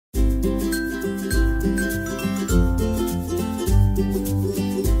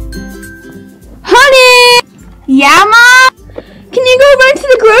Yeah, Mom? Can you go run to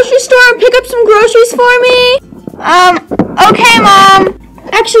the grocery store and pick up some groceries for me? Okay, Mom.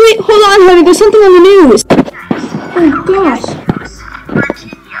 Actually, hold on, honey. There's something on the news. Oh, gosh.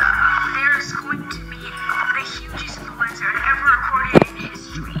 Virginia, there's going to be the hugest blizzard ever recorded in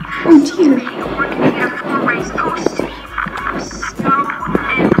history. Oh, dear. We're going to get a four-way supposed to be snow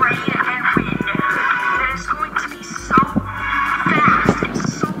and rain and wind. That is going to be so fast and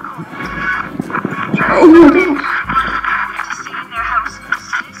so cold. Oh, my gosh. To stay in their houses.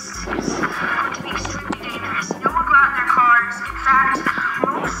 This is going to be extremely dangerous. No one go out in their cars. In fact,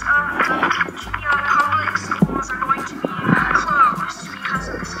 most of the Virginia public schools are going to be closed because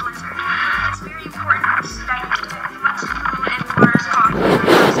of this blizzard. It's very important that you get much food and water as possible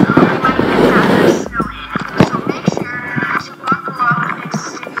because we might get that snow in. So make sure to buckle up and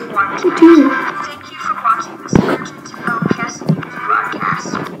stay warm. Thank you for watching this urgent LPS News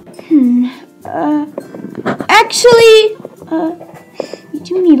broadcast. Actually, we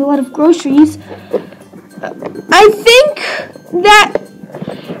do need a lot of groceries. I think that...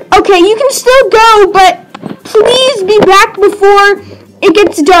 Okay, you can still go, but please be back before it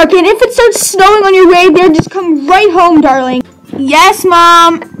gets dark. And if it starts snowing on your way there, just come right home, darling. Yes,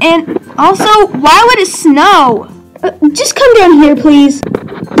 Mom. And also, why would it snow? Just come down here, please.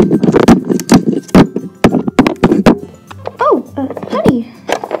 Oh, honey.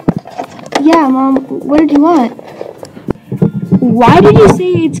 Yeah, Mom, what did you want? Why did you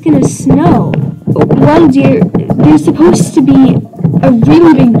say it's gonna snow? Well, dear, there's supposed to be a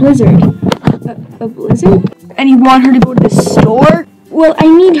really big blizzard. A blizzard? And you want her to go to the store? Well, I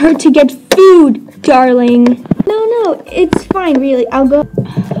need her to get food, darling. No, it's fine, really. I'll go.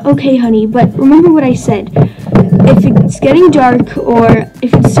 Okay, honey, but remember what I said. If it's getting dark or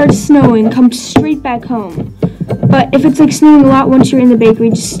if it starts snowing, come straight back home. But if it's like snowing a lot once you're in the bakery,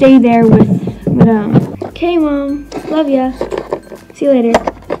 just stay there with Madame. Okay, Mom. Love ya. See you later.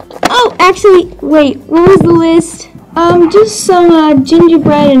 Oh, actually, wait. What was the list? Just some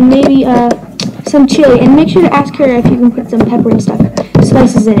gingerbread and maybe some chili. And make sure to ask her if you can put some pepper and stuff,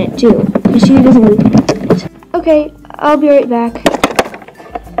 spices in it too, because she doesn't really like it. Okay, I'll be right back.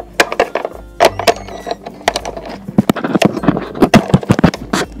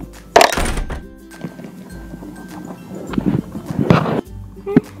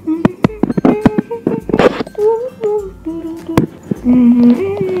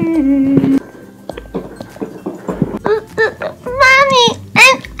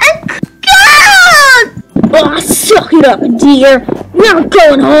 Oh, suck it up, dear. We're not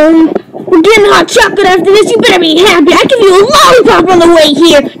going home. We're getting hot chocolate after this. You better be happy. I give you a lollipop on the way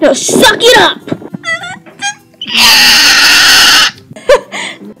here. Now suck it up.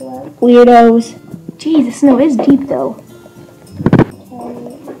 Weirdos. Gee, the snow is deep, though.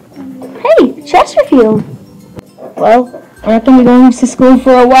 Hey, Chesterfield. Well, I reckon we're going to school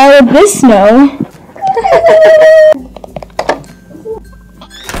for a while with this snow.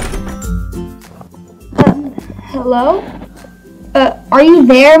 Hello? Are you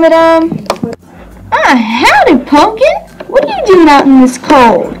there, Madame? Howdy, Pumpkin. What are you doing out in this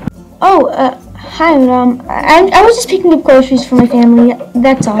cold? Oh, hi, Madame. I was just picking up groceries for my family.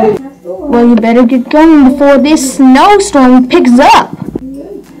 That's all. Well, you better get going before this snowstorm picks up.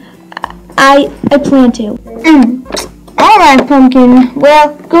 I plan to. All right, Pumpkin.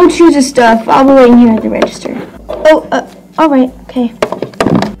 Well, go choose your stuff. I'll be waiting here at the register. Oh, all right. Okay.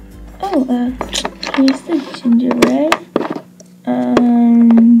 Oh, here's the gingerbread.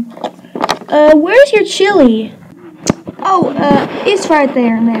 Where's your chili? Oh, it's right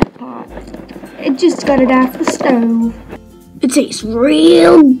there in that pot. It just got it off the stove. It tastes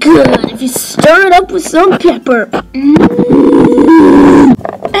real good if you stir it up with some pepper.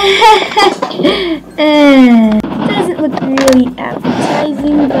 Doesn't look really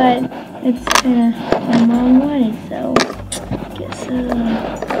appetizing, but it's kind of my mom wanted, so guess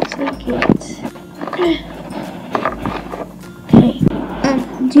take it. Okay.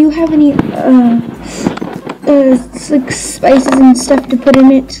 Do you have any like spices and stuff to put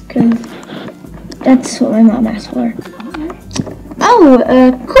in it? Cause that's what my mom asked for. Oh,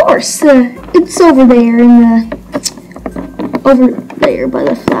 of course. It's over there over there by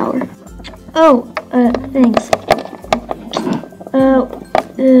the flour. Oh, thanks.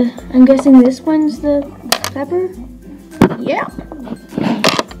 I'm guessing this one's the pepper? Yeah.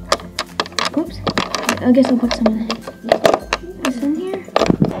 Oops. I guess I'll put some in this in here.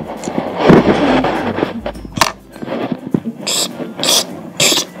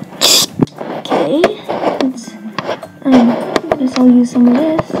 Okay. Let's, I guess I'll use some of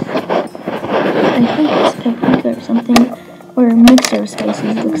this. I think it's paprika or something. Or a mixture of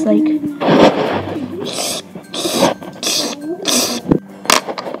spices, it looks like.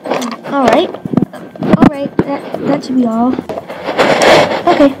 Alright, that should be all.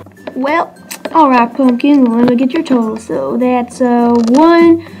 Okay, well, alright, Pumpkin, let me get your total. So that's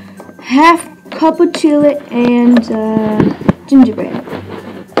 1/2 cup of chili and gingerbread.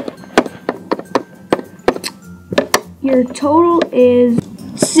 Your total is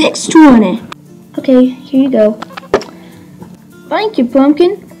 $6.20. Okay, here you go. Thank you,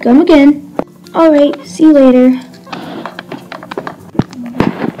 Pumpkin. Come again. Alright, see you later.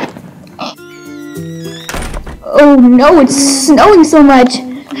 Oh no, it's snowing so much.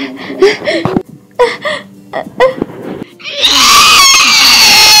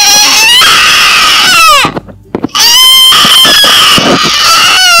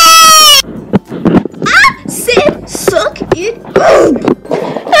 Sit, suck it.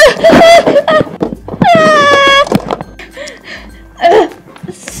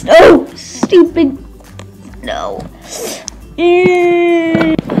 So stupid. No.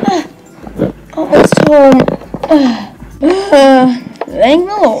 Almost home. Thank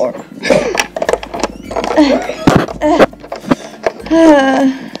the Lord.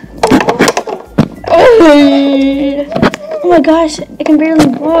 Oh my gosh, I can barely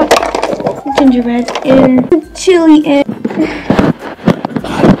walk. Gingerbread and chili and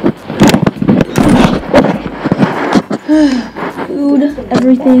food,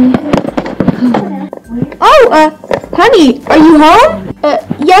 everything. Oh, honey, are you home?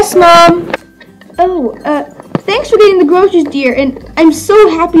 Yes, Mom. Oh, thanks for getting the groceries, dear, and I'm so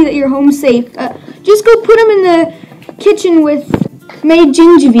happy that you're home safe. Just go put them in the kitchen with Maid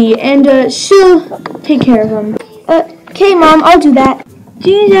Gingiveve, and she'll take care of them. Okay, Mom, I'll do that.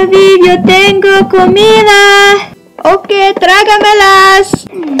 Gingiveve, yo tengo comida. Okay, trágamelas.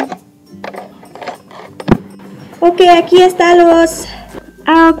 Okay, aquí están los.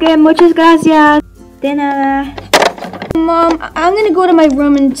 Okay, muchas gracias. De nada. Mom, I'm gonna go to my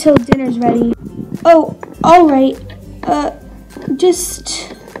room until dinner's ready. Oh, alright. Just,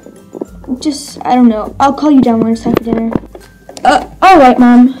 I don't know. I'll call you down when it's time for dinner. Alright,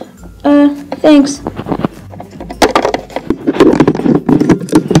 Mom. Thanks.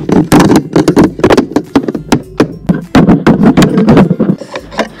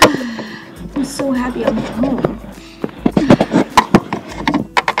 I'm so happy I'm home.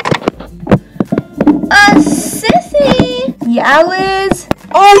 Sissy! Yeah, Liz?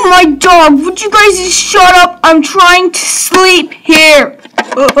 Oh my God, would you guys just shut up? I'm trying to sleep here.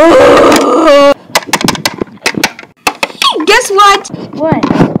 Hey, guess what? What?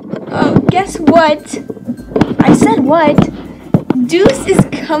 Guess what? I said what? Duce is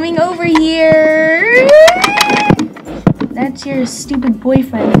coming over here. That's your stupid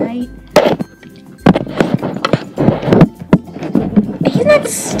boyfriend, right? He's not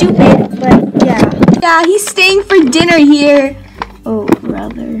stupid, but yeah. Yeah, he's staying for dinner here. Oh,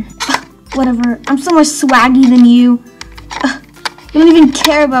 brother. Whatever, I'm so much swaggy than you. You don't even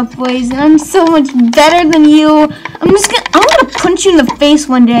care about boys, and I'm so much better than you. I'm gonna punch you in the face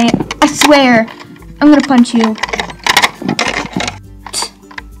one day. I swear. I'm gonna punch you.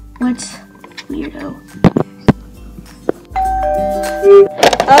 What? Weirdo.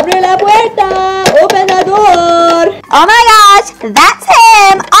 Abre la puerta! Open the door! Oh my gosh, that's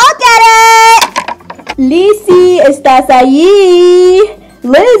him! I'll get it! Lizzie, ¿estás allí?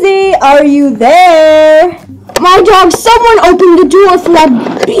 Lizzie, are you there? My dog, someone opened the door for that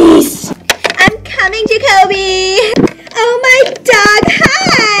beast! I'm coming, Jacobey! Oh my dog,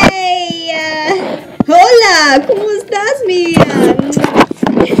 hi! Hola, ¿cómo estás, mía?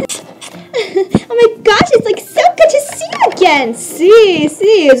 Oh my gosh, it's like so good to see you again. See,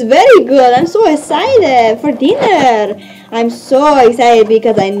 it's very good. I'm so excited for dinner. I'm so excited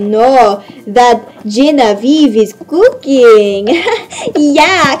because I know that Genevieve is cooking.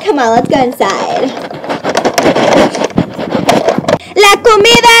 Yeah, come on, let's go inside. La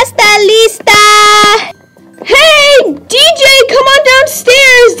comida está lista. Hey, DJ, come on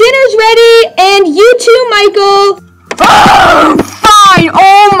downstairs. Dinner's ready. And you too, Michael. Fine.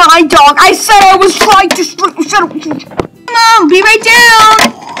 Oh my dog. I said I was trying to sleep. Shut up. Mom, be right down.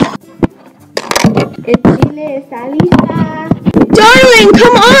 El chile está lista. Darling,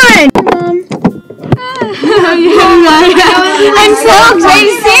 come on. Mom. I'm so excited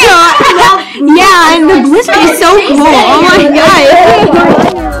to see you. Yeah, and the blizzard is so cool. Oh my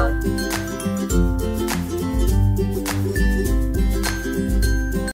god.